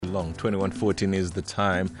Katlehong. 21:14 is the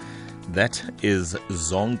time. That is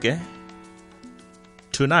Zonke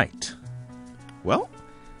tonight. Well,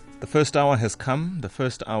 the first hour has come. The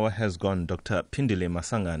first hour has gone. Dr. Pindile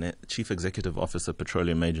Masangane, Chief Executive Officer,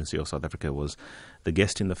 Petroleum Agency of South Africa, was the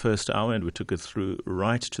guest in the first hour, and we took it through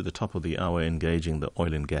right to the top of the hour, engaging the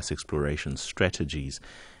oil and gas exploration strategies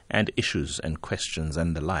and issues and questions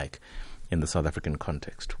and the like in the South African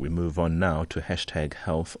context. We move on now to hashtag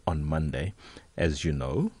Health on Monday. As you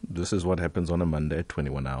know, this is what happens on a Monday,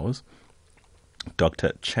 21 hours.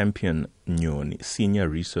 Dr. Champion Nyoni, senior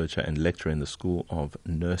researcher and lecturer in the School of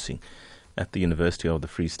Nursing at the University of the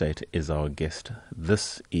Free State, is our guest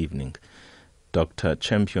this evening. Dr.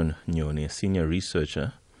 Champion Nyoni, a senior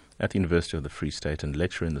researcher at the University of the Free State and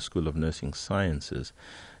lecturer in the School of Nursing Sciences,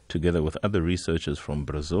 together with other researchers from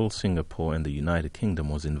Brazil, Singapore, and the United Kingdom,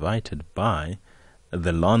 was invited by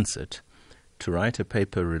the Lancet to write a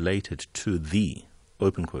paper related to the,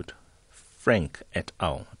 open quote, Frenk et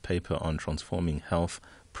al., a paper on transforming health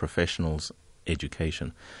professionals'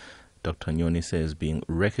 education. Dr. Nyoni says being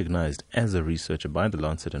recognized as a researcher by the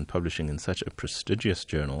Lancet and publishing in such a prestigious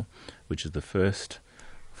journal, which is the first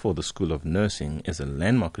for the School of Nursing, is a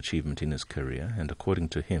landmark achievement in his career, and according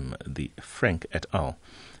to him, the Frenk et al.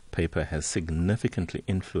 Paper has significantly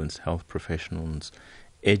influenced health professionals'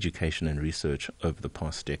 education and research over the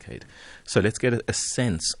past decade. So let's get a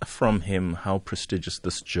sense from him how prestigious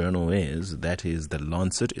this journal is, that is the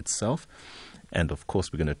Lancet itself. And of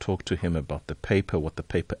course, we're going to talk to him about the paper, what the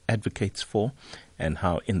paper advocates for, and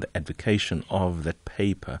how in the advocation of that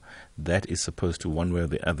paper, that is supposed to one way or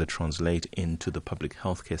the other translate into the public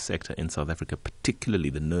healthcare sector in South Africa,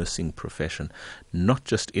 particularly the nursing profession, not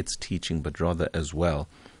just its teaching, but rather as well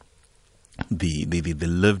the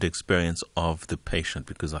lived experience of the patient,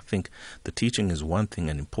 because I think the teaching is one thing,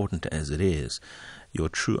 and important as it is, your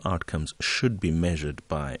true outcomes should be measured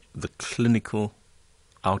by the clinical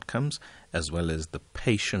outcomes as well as the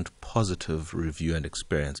patient positive review and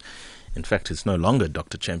experience. In fact, it's no longer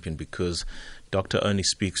Dr. Champion, because doctor only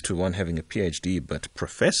speaks to one having a PhD, but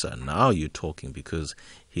professor, now you're talking, because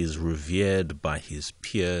he's revered by his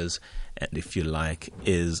peers and, if you like,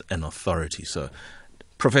 is an authority. So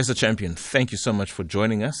Professor Champion, thank you so much for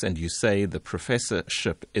joining us. And you say the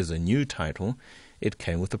professorship is a new title. It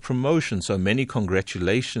came with a promotion. So many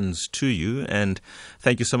congratulations to you. And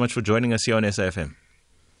thank you so much for joining us here on SAFM.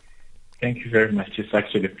 Thank you very much. It's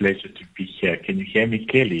actually a pleasure to be here. Can you hear me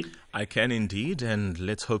clearly? I can indeed. And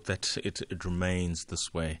let's hope that it remains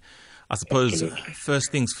this way. I suppose, Absolutely.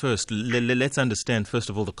 First things first, let's understand, first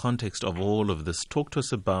of all, the context of all of this. Talk to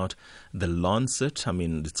us about the Lancet. I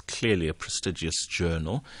mean, it's clearly a prestigious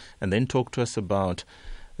journal. And then talk to us about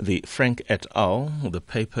the Frenk et al., the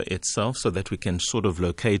paper itself, so that we can sort of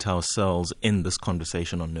locate ourselves in this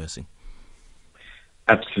conversation on nursing.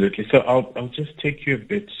 Absolutely. So I'll just take you a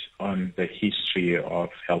bit on the history of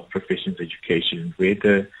health professions education, where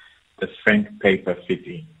the Frenk paper fit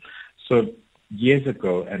in. So years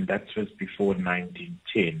ago, and that was before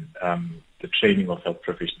 1910, the training of health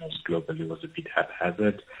professionals globally was a bit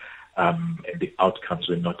haphazard, and the outcomes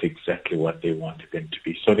were not exactly what they wanted them to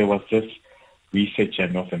be. So there was this researcher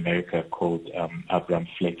in North America called Abraham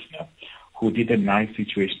Flexner, who did a nice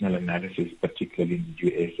situational analysis, particularly in the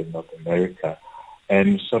US and North America,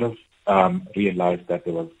 and sort of realized that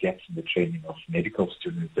there was gaps in the training of medical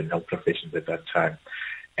students and health professions at that time.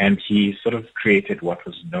 And he sort of created what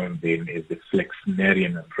was known then as the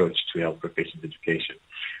Flexnerian approach to health professions education,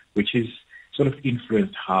 which is sort of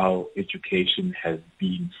influenced how education has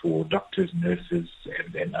been for doctors, nurses,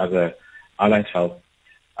 and other allied health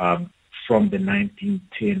from the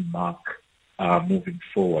 1910 mark moving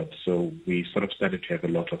forward. So we sort of started to have a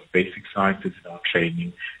lot of basic sciences in our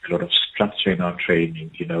training, a lot of structure in our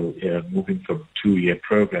training, moving from 2-year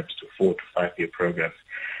programs to 4 to 5-year programs.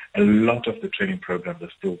 A lot of the training programs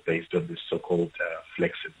are still based on this so-called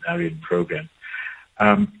Flexnerian program.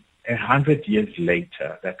 100 years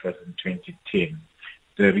later, that was in 2010,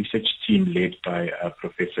 the research team led by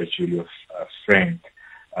Professor Julius Frenk,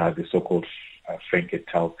 the so-called Frenk et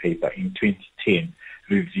al. Paper in 2010,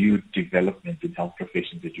 reviewed developments in health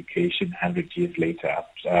professions education 100 years later,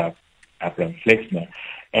 Abraham Flexner,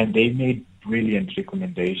 and they made brilliant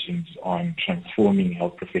recommendations on transforming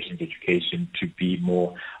health professions education to be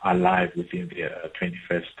more alive within the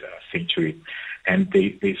 21st century. And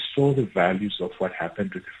they saw the values of what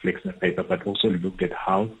happened with the Flexner paper, but also looked at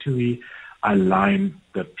how do we align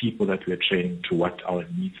the people that we're training to what our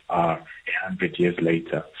needs are 100 years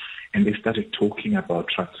later. And they started talking about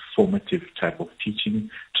transformative type of teaching,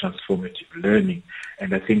 transformative learning.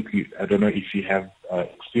 And I think, I don't know if you have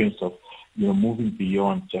experience of moving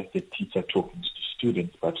beyond just the teacher talking to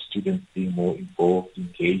students, but students being more involved,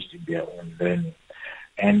 engaged in their own learning.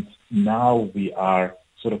 And now we are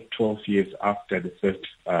sort of 12 years after the first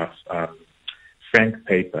Frenk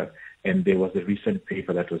paper, and there was a recent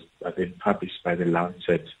paper that was then published by the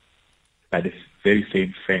Lancet, by the very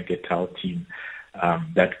same Frenk et al. Team,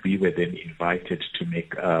 that we were then invited to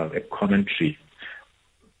make a commentary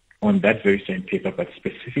on that very same paper, but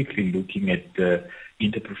specifically looking at the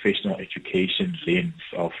interprofessional education lens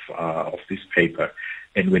of this paper.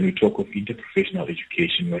 And when we talk of interprofessional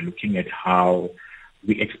education, we're looking at how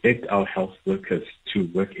we expect our health workers to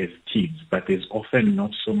work as teams, but there's often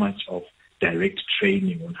not so much of direct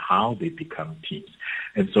training on how they become teams.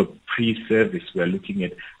 And so pre-service, we're looking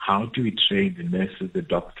at how do we train the nurses, the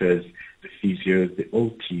doctors, the physios, the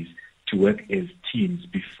OTs to work as teams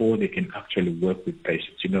before they can actually work with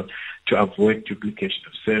patients, to avoid duplication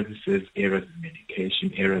of services, errors in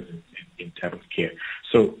medication, errors in type of care.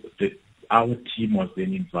 So our team was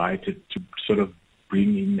then invited to sort of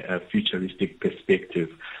bring in a futuristic perspective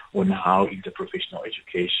on how interprofessional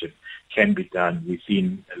education can be done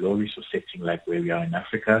within a low-resource setting like where we are in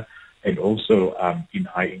Africa, and also in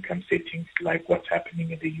high-income settings like what's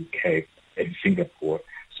happening in the UK and Singapore.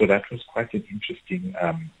 So that was quite an interesting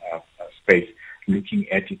space, looking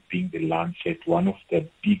at it being the Lancet, one of the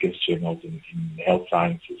biggest journals in health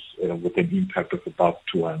sciences, with an impact of about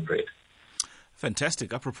 200.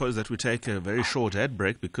 Fantastic. I propose that we take a very short ad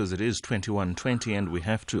break because it is 21:20 and we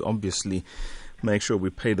have to obviously make sure we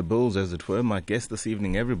pay the bills, as it were. My guest this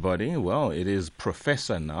evening, everybody, well, it is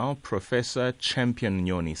Professor Champion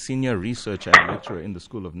Nyoni, Senior Researcher and Lecturer in the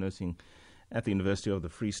School of Nursing at the University of the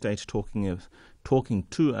Free State, talking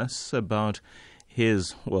to us about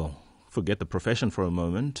his, forget the profession for a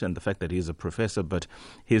moment and the fact that he's a professor, but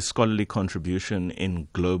his scholarly contribution in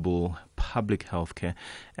global public healthcare.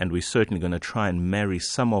 And we're certainly going to try and marry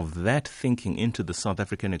some of that thinking into the South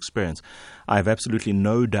African experience. I have absolutely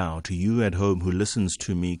no doubt you at home who listens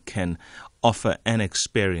to me can offer an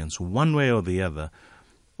experience, one way or the other,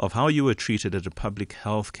 of how you were treated at a public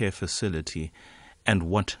healthcare facility and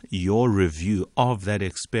what your review of that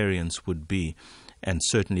experience would be. And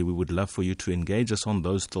certainly we would love for you to engage us on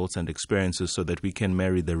those thoughts and experiences so that we can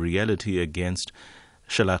marry the reality against,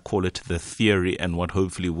 shall I call it, the theory, and what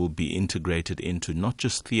hopefully will be integrated into not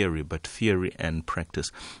just theory, but theory and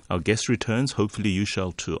practice. Our guest returns. Hopefully you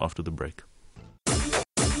shall too after the break. The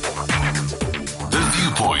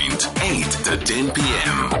Viewpoint, 8 to 10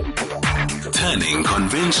 p.m. Turning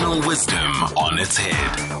conventional wisdom on its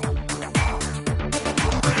head.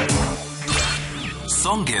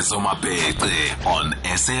 Songezo Mabete on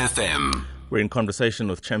SAFM. We're in conversation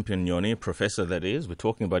with Champion Nyoni, professor that is. We're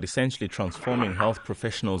talking about essentially transforming health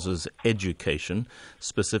professionals' education,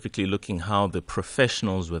 specifically looking how the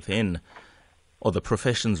professionals within, or the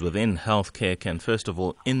professions within healthcare can, first of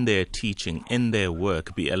all, in their teaching, in their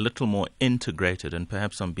work, be a little more integrated. And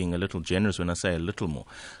perhaps I'm being a little generous when I say a little more.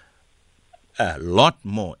 A lot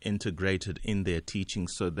more integrated in their teaching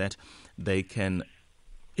so that they can,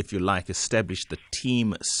 if you like, establish the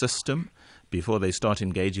team system before they start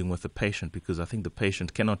engaging with the patient, because I think the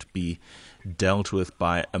patient cannot be dealt with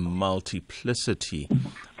by a multiplicity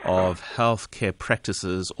of healthcare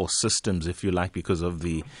practices or systems, if you like, because of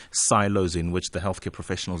the silos in which the healthcare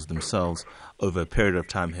professionals themselves over a period of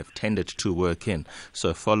time have tended to work in.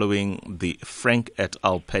 So following the Frenk et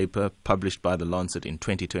al. Paper published by the Lancet in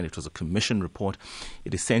 2020, it was a commission report.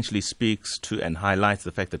 It essentially speaks to and highlights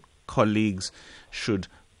the fact that colleagues should,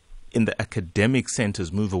 in the academic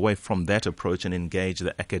centers, move away from that approach and engage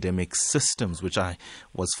the academic systems, which I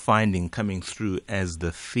was finding coming through as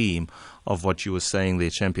the theme of what you were saying there,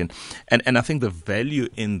 Champion. And I think the value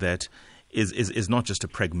in that is not just a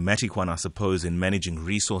pragmatic one, I suppose, in managing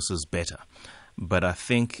resources better, but I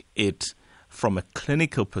think it, from a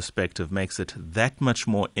clinical perspective, makes it that much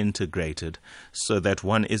more integrated so that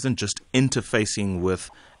one isn't just interfacing with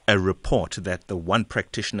a report that the one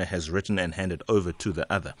practitioner has written and handed over to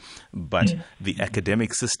the other, but the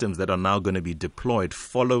academic systems that are now going to be deployed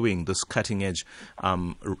following this cutting-edge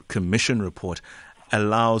commission report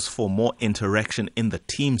allows for more interaction in the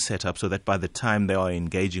team setup so that by the time they are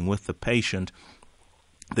engaging with the patient,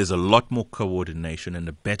 there's a lot more coordination and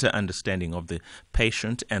a better understanding of the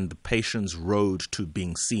patient and the patient's road to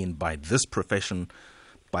being seen by this professional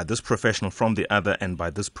from the other and by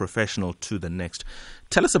this professional to the next.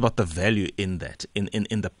 Tell us about the value in that,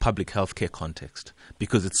 in the public healthcare context,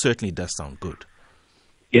 because it certainly does sound good.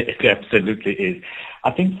 Yeah, it absolutely is.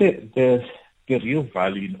 I think the real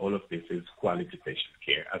value in all of this is quality patient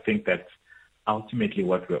care. I think that's ultimately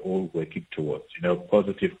what we're all working towards,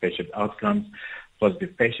 positive patient outcomes,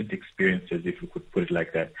 positive patient experiences, if we could put it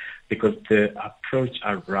like that, because the approach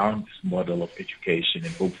around this model of education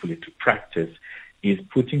and hopefully to practice is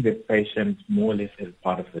putting the patient more or less as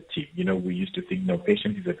part of the team. We used to think, no,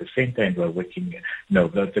 patient is at the center and we're working. No,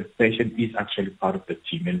 the patient is actually part of the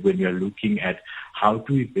team. And when you're looking at how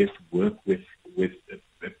do we best work with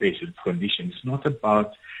a patient's condition, it's not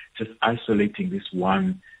about just isolating this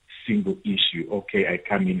one single issue. Okay, I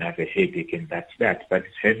come in, I have a headache, and that's that. But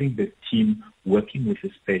it's having the team working with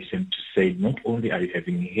this patient to say, not only are you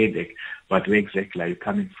having a headache, but where exactly are you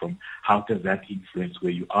coming from? How does that influence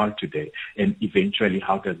where you are today? And eventually,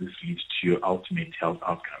 how does this lead to your ultimate health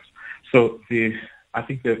outcomes? So I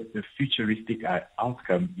think the futuristic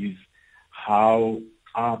outcome is how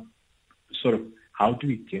do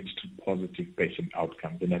we get to positive patient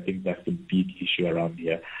outcomes? And I think that's the big issue around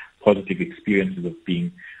here, positive experiences of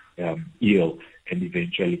being ill and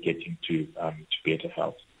eventually getting to better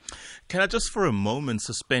health. Can I just for a moment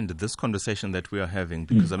suspend this conversation that we are having?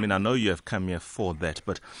 Because, I know you have come here for that,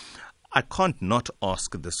 but I can't not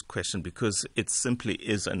ask this question because it simply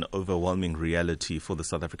is an overwhelming reality for the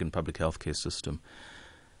South African public healthcare system.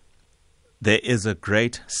 There is a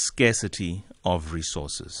great scarcity of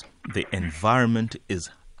resources. The environment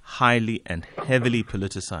is highly and heavily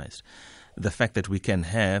politicized. The fact that we can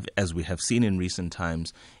have, as we have seen in recent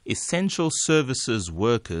times, essential services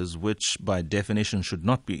workers, which by definition should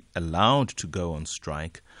not be allowed to go on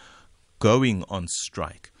strike, going on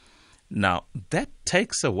strike. Now, that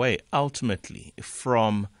takes away ultimately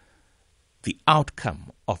from the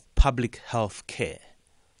outcome of public health care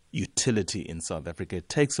utility in South Africa. It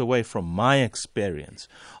takes away from my experience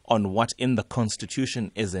on what in the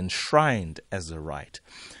Constitution is enshrined as a right.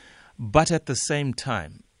 But at the same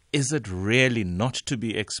time, is it really not to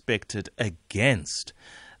be expected against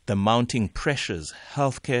the mounting pressures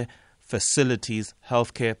healthcare facilities,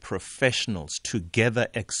 healthcare professionals together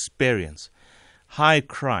experience? High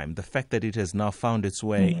crime, the fact that it has now found its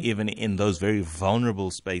way even in those very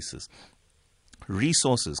vulnerable spaces.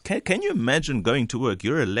 Resources. Can you imagine going to work?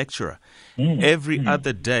 You're a lecturer. Every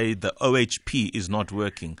other day the OHP is not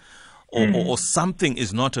working or something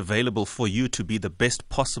is not available for you to be the best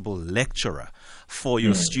possible lecturer for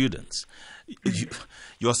your students.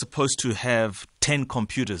 You're supposed to have 10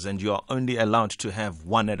 computers and you are only allowed to have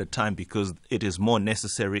one at a time because it is more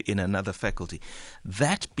necessary in another faculty.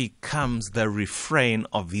 That becomes the refrain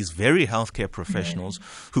of these very healthcare professionals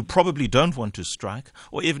who probably don't want to strike,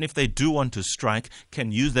 or even if they do want to strike,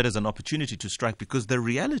 can use that as an opportunity to strike, because the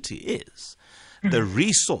reality is the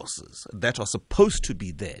resources that are supposed to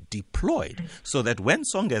be there deployed so that when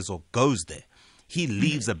Songezo goes there, he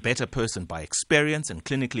leaves a better person by experience and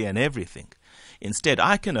clinically and everything. Instead,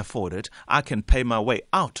 I can afford it. I can pay my way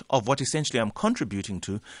out of what essentially I'm contributing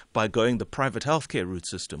to by going the private healthcare route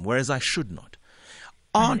system, whereas I should not.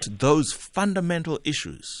 Aren't those fundamental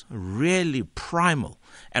issues really primal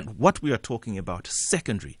and what we are talking about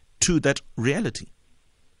secondary to that reality?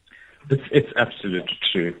 It's absolutely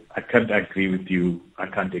true. I can't agree with you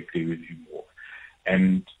more.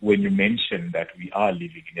 And when you mention that we are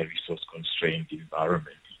living in a resource-constrained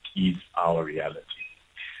environment, it is our reality.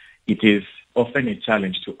 It is often a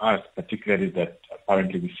challenge to us, particularly that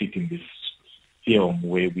apparently we sit in this film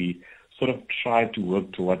where we sort of try to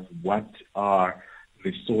work towards what are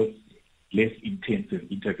resource less intensive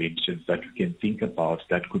interventions that we can think about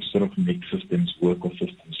that could sort of make systems work or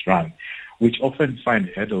systems run, which often find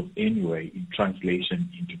hurdles anyway in translation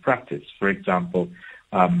into practice. For example,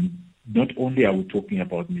 not only are we talking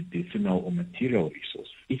about medicinal or material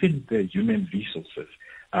resources, even the human resources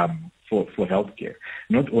for healthcare.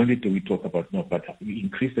 Not only do we talk about but we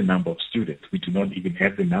increase the number of students. We do not even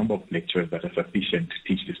have the number of lecturers that are sufficient to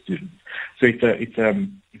teach the students. So it's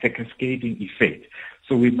a cascading effect.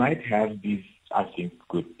 So we might have these, I think,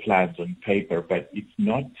 good plans on paper, but it's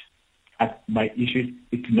not. My issue is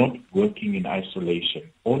it's not working in isolation.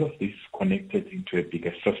 All of this is connected into a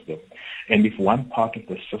bigger system. And if one part of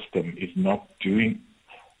the system is not doing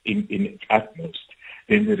in its utmost,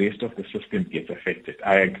 then the rest of the system gets affected.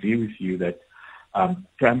 I agree with you that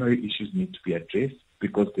primary issues need to be addressed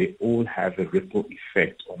because they all have a ripple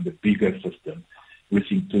effect on the bigger system,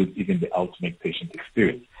 which includes even the ultimate patient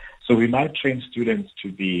experience. So we might train students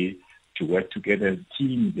to work together as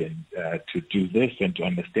teams and to do this and to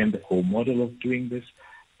understand the whole model of doing this.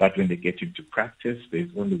 But when they get into practice,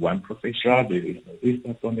 there's only one professional, there is no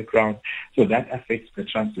business on the ground. So that affects the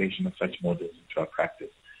translation of such models into our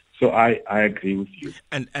practice. So I agree with you.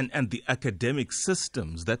 And the academic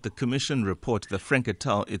systems that the Commission report, the Frenk et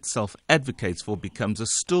al. Itself advocates for, becomes a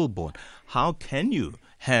stillborn. How can you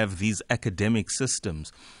have these academic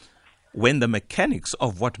systems when the mechanics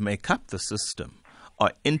of what make up the system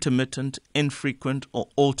are intermittent, infrequent, or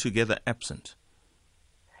altogether absent?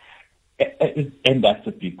 And that's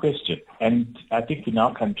a big question. And I think in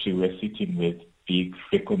our country, we're sitting with big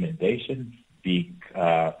recommendations, big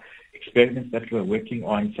experiments that we're working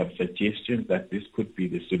on, some suggestions that this could be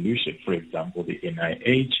the solution. For example, the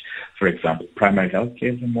NIH, for example, primary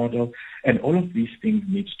healthcare as a model. And all of these things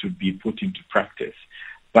need to be put into practice.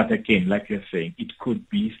 But again, like you're saying, it could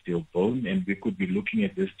be stillborn, and we could be looking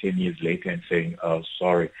at this 10 years later and saying, oh,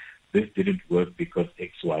 sorry, this didn't work because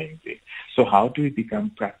X, Y, and Z. So how do we become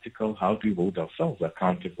practical? How do we hold ourselves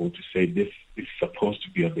accountable to say this is supposed to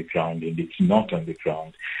be on the ground and it's not on the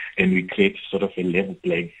ground? And we create sort of a level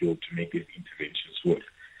playing field to make these interventions work.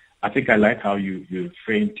 I think I like how you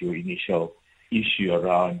framed your initial issue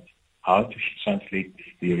around how to translate this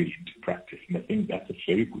theory into practice. And I think that's a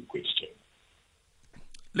very good question.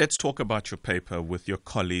 Let's talk about your paper with your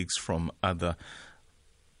colleagues from other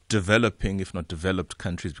developing, if not developed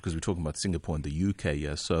countries, because we're talking about Singapore and the UK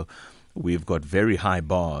here. So we've got very high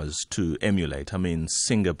bars to emulate. I mean,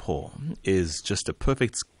 Singapore is just a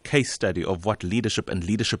perfect case study of what leadership and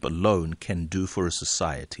leadership alone can do for a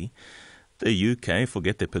society. The UK,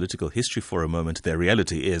 forget their political history for a moment. Their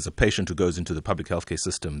reality is a patient who goes into the public healthcare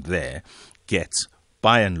system there gets,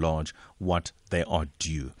 by and large, what they are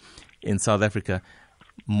due. In South Africa,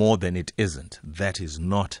 more than it isn't. That is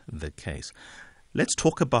not the case. Let's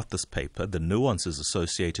talk about this paper, the nuances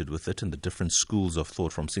associated with it and the different schools of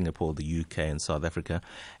thought from Singapore, the UK and South Africa,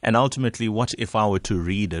 and ultimately what, if I were to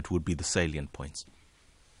read it, would be the salient points.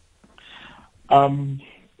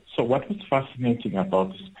 So what was fascinating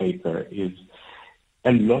about this paper is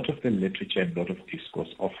a lot of the literature and a lot of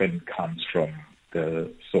discourse often comes from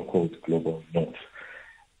the so-called global north.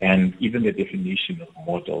 And even the definition of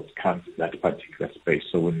models comes in that particular space.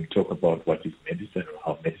 So when we talk about what is medicine or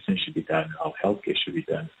how medicine should be done, how healthcare should be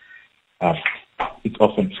done, it's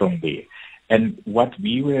often from there. And what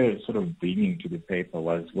we were sort of bringing to the paper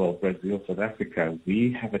was, well, Brazil, South Africa,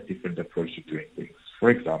 we have a different approach to doing things. For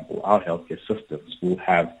example, our healthcare systems will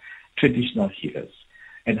have traditional healers.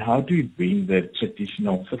 And how do we bring the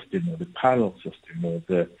traditional system or the parallel system or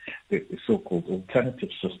the so-called alternative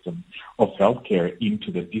system of healthcare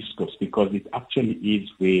into the discourse? Because it actually is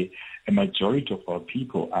where a majority of our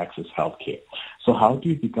people access healthcare. So how do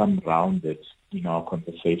we become rounded in our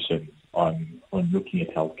conversations on looking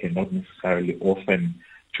at healthcare, not necessarily often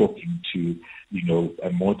talking to,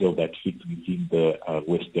 a model that fits within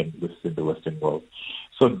the Western world?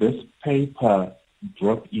 So this paper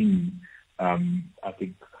brought in, I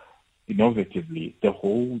think, innovatively, the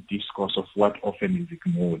whole discourse of what often is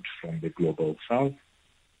ignored from the global south.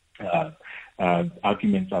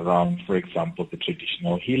 Arguments around, for example, the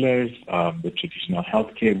traditional healers, the traditional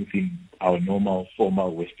healthcare within our normal,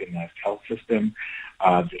 formal, westernized health system,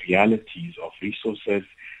 the realities of resources,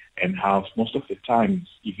 and how most of the times,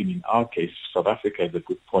 even in our case, South Africa is a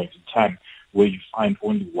good point in time, where you find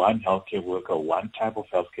only one healthcare worker, one type of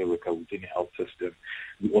healthcare worker within a health system.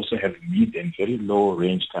 We also have mid and very low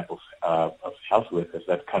range type of health workers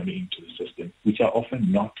that come into the system, which are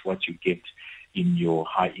often not what you get in your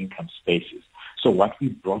high income spaces. So what we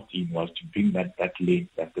brought in was to bring that link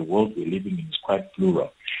that the world we're living in is quite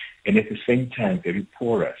plural, and at the same time very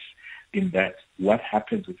porous, in that what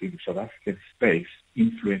happens within the South African space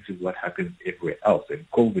influences what happens everywhere else. And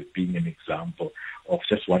COVID being an example of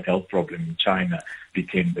just one health problem in China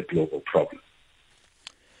became the global problem.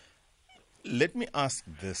 Let me ask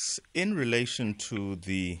this in relation to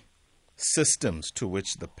the systems to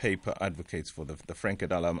which the paper advocates for the Frenk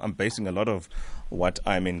et al. I'm basing a lot of what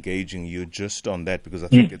I'm engaging you just on that because I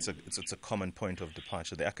think it's a common point of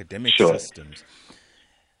departure, the academic systems.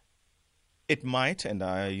 It might, and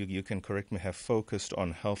you can correct me, have focused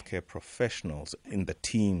on healthcare professionals in the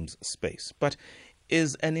team's space. But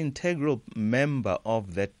is an integral member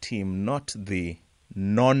of that team not the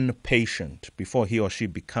non-patient before he or she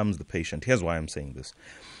becomes the patient? Here's why I'm saying this.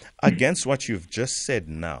 Against what you've just said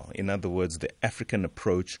now, in other words, the African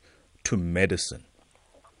approach to medicine,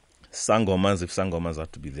 sangomas, if sangomas are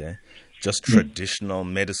to be there, just traditional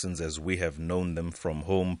medicines as we have known them from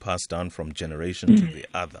home, passed down from generation to the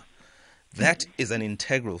other. That is an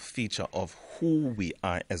integral feature of who we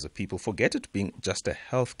are as a people. Forget it being just a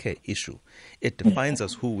healthcare issue. It defines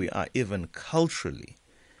us who we are even culturally.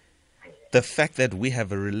 The fact that we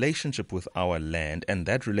have a relationship with our land and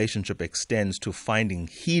that relationship extends to finding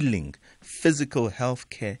healing, physical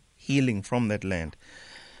healthcare healing from that land.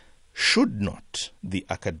 Should not the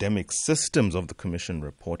academic systems of the Commission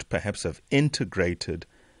report perhaps have integrated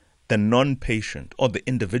the non-patient or the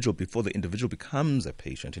individual before the individual becomes a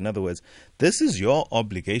patient? In other words, this is your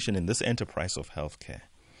obligation in this enterprise of healthcare.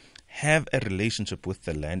 have a relationship with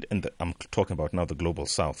the land, and I'm talking about now the global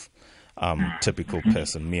south, typical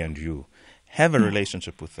person, me and you, have a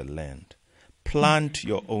relationship with the land. Plant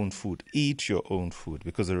your own food, eat your own food,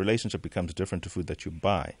 because the relationship becomes different to food that you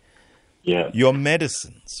buy. Yeah. Your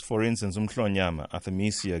medicines, for instance, umhlonyama,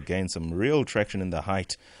 artemisia, gained some real traction in the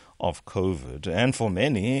height of COVID, and for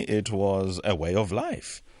many, it was a way of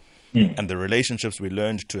life. And the relationships we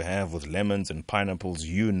learned to have with lemons and pineapples,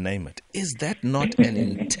 you name it. Is that not an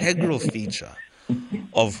integral feature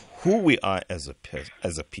of who we are as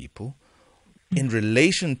a people in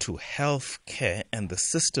relation to health care and the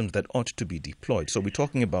systems that ought to be deployed? So we're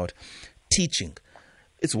talking about teaching.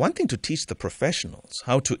 It's one thing to teach the professionals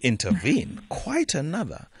how to intervene, quite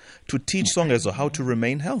another to teach Songezo how to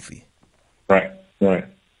remain healthy. Right.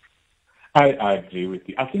 I agree with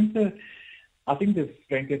you. I think the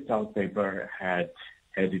Frenk South paper had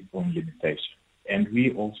its own limitations, and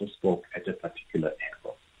we also spoke at a particular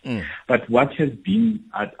angle. But what has been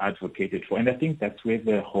advocated for, and I think that's where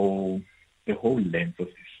the whole lens of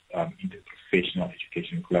this interprofessional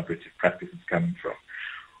education collaborative practice is coming from,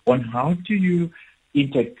 on how do you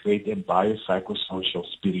integrate a biopsychosocial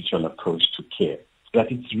spiritual approach to care. That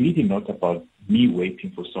it's really not about me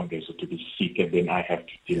waiting for Songezo to be sick and then I have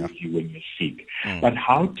to deal with you when you're sick. But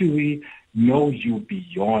how do we know you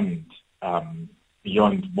beyond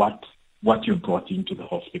what you brought into the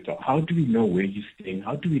hospital? How do we know where you're staying?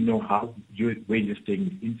 How do we know where you're staying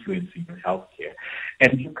is influencing your healthcare?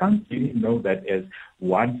 And you can't really know that as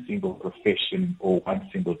one single profession or one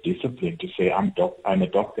single discipline to say, I'm a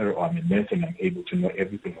doctor or I'm a nurse and I'm able to know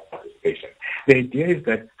everything about this patient. The idea is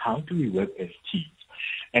that how do we work as teams?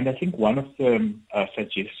 And I think one of the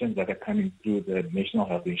suggestions that are coming through the National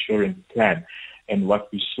Health Insurance Plan, and what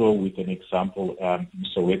we saw with an example in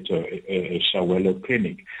Soweto, a Shawelo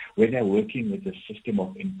clinic, where they're working with a system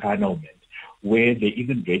of empanelment, where they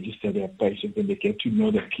even register their patients and they get to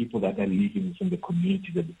know the people that are living within the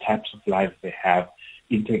community, the types of lives they have,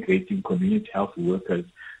 integrating community health workers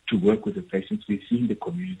to work with the patients within the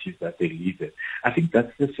communities that they live in. I think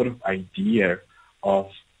that's the sort of idea of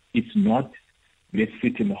it's not let's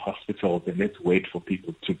sit in the hospitals and let's wait for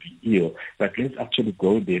people to be ill, but let's actually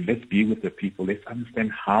go there, let's be with the people, let's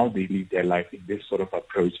understand how they live their life in this sort of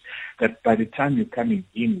approach, that by the time you're coming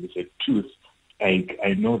in with a tooth,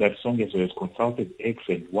 I know that Songezo has consulted X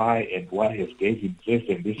and Y has gave him this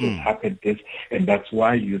and this has happened this, and that's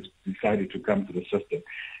why you decided to come to the system.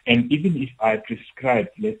 And even if I prescribe,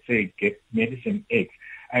 let's say, get medicine X,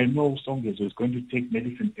 I know Songezo is going to take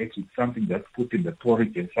medicine X with something that's put in the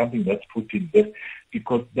porridge and something that's put in this,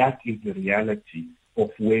 because that is the reality of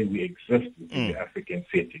where we exist in the African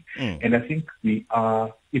setting. And I think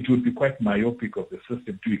it would be quite myopic of the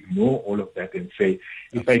system to ignore all of that and say,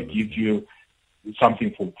 if I give you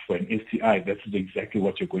something for an STI, that's exactly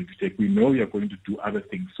what you're going to take. We know you're going to do other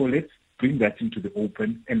things. So let's bring that into the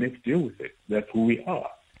open and let's deal with it. That's who we are.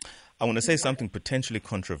 I want to say something potentially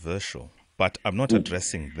controversial, but I'm not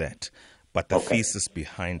addressing that, but the thesis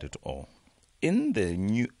behind it all. In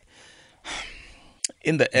the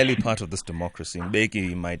early part of this democracy,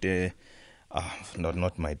 Mbeki Maide,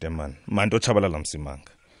 not Maide man, Mando Chabalala Msimanga.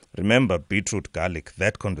 Remember beetroot, garlic,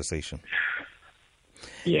 that conversation.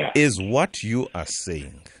 Yeah. Is what you are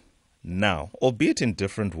saying now, albeit in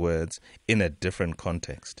different words, in a different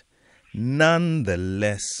context,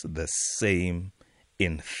 nonetheless the same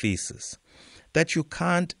in thesis, that you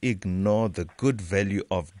can't ignore the good value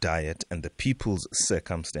of diet and the people's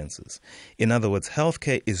circumstances. In other words,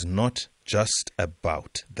 healthcare is not just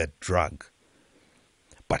about the drug,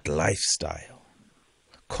 but lifestyle,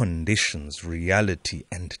 conditions, reality,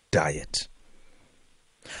 and diet.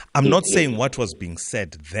 I'm not saying what was being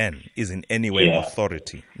said then is in any way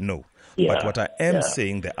authority, no. But what I am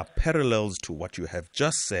saying, there are parallels to what you have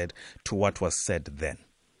just said to what was said then.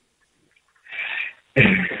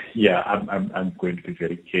 I'm going to be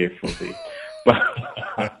very careful there.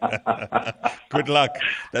 Good luck.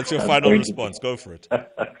 That's your final response. Go for it.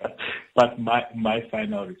 But my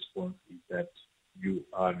final response is that you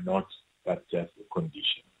are not but just a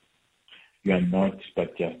condition. You are not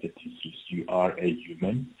but just a disease. You are a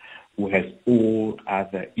human who has all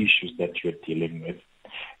other issues that you're dealing with.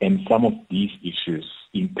 And some of these issues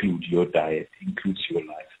include your diet, includes your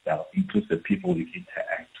lifestyle, includes the people you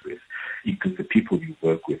interact with, includes the people you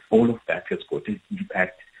work with. All of that has got an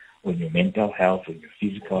impact on your mental health, on your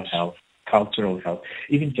physical health, cultural health,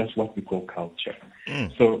 even just what we call culture.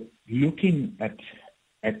 So looking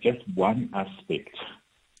at just one aspect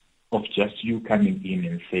of just you coming in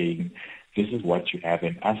and saying, this is what you have,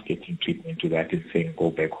 and us getting treatment to that and saying,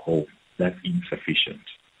 go back home, that's insufficient.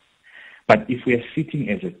 But if we are sitting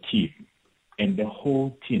as a team and the whole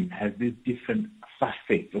team has these different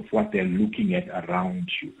facets of what they're looking at around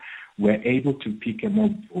you, we're able to pick a more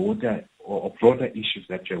broader issues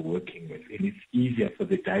that you're working with. And it's easier for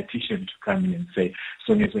the dietitian to come in and say,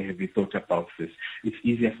 Sonia, have you thought about this? It's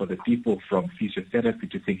easier for the people from physiotherapy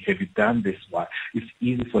to think, have you done this? Why? It's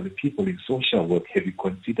easy for the people in social work, have you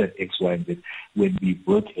considered X, Y, and Z when we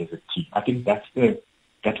work as a team? I think that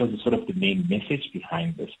was sort of the main message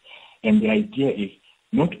behind this. And the idea is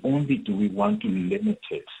not only do we want to limit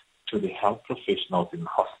it to the health professionals in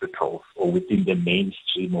hospitals or within the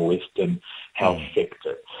mainstream or Western health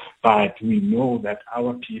sector, but we know that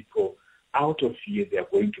our people out of here, they are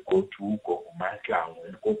going to go to Gogo Motloung,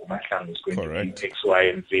 and Gogo Motloung is going to be X, Y,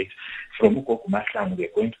 and Z. From Gogo Motloung,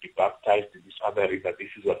 they're going to be baptized in this other river. This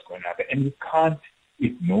is what's going to happen. And we can't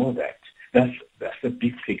ignore that. That's the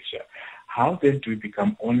big picture. How then do we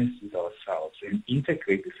become honest with ourselves and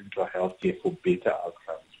integrate this into our healthcare for better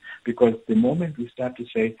outcomes? Because the moment we start to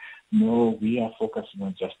say, no, we are focusing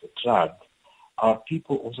on just the drug, our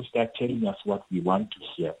people also start telling us what we want to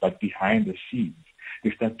hear. But behind the scenes,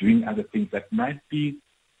 they start doing other things that might be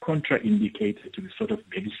contraindicated to the sort of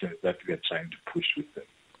medicines that we are trying to push with them.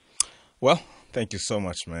 Well, thank you so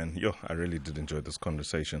much, man. I really did enjoy this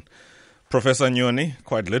conversation. Professor Nyoni,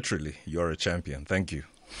 quite literally, you're a champion. Thank you.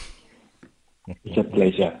 It's a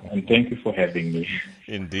pleasure, and thank you for having me.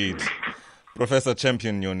 Indeed. Professor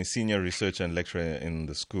Champion Nyoni, Senior Researcher and Lecturer in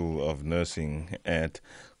the School of Nursing at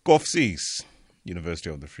Koffsies, University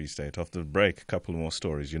of the Free State. After the break, a couple more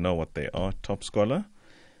stories. You know what they are. Top Scholar.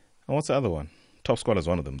 And what's the other one? Top Scholar is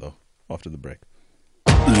one of them, though, after the break.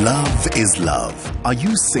 Love is love. Are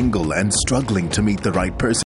you single and struggling to meet the right person?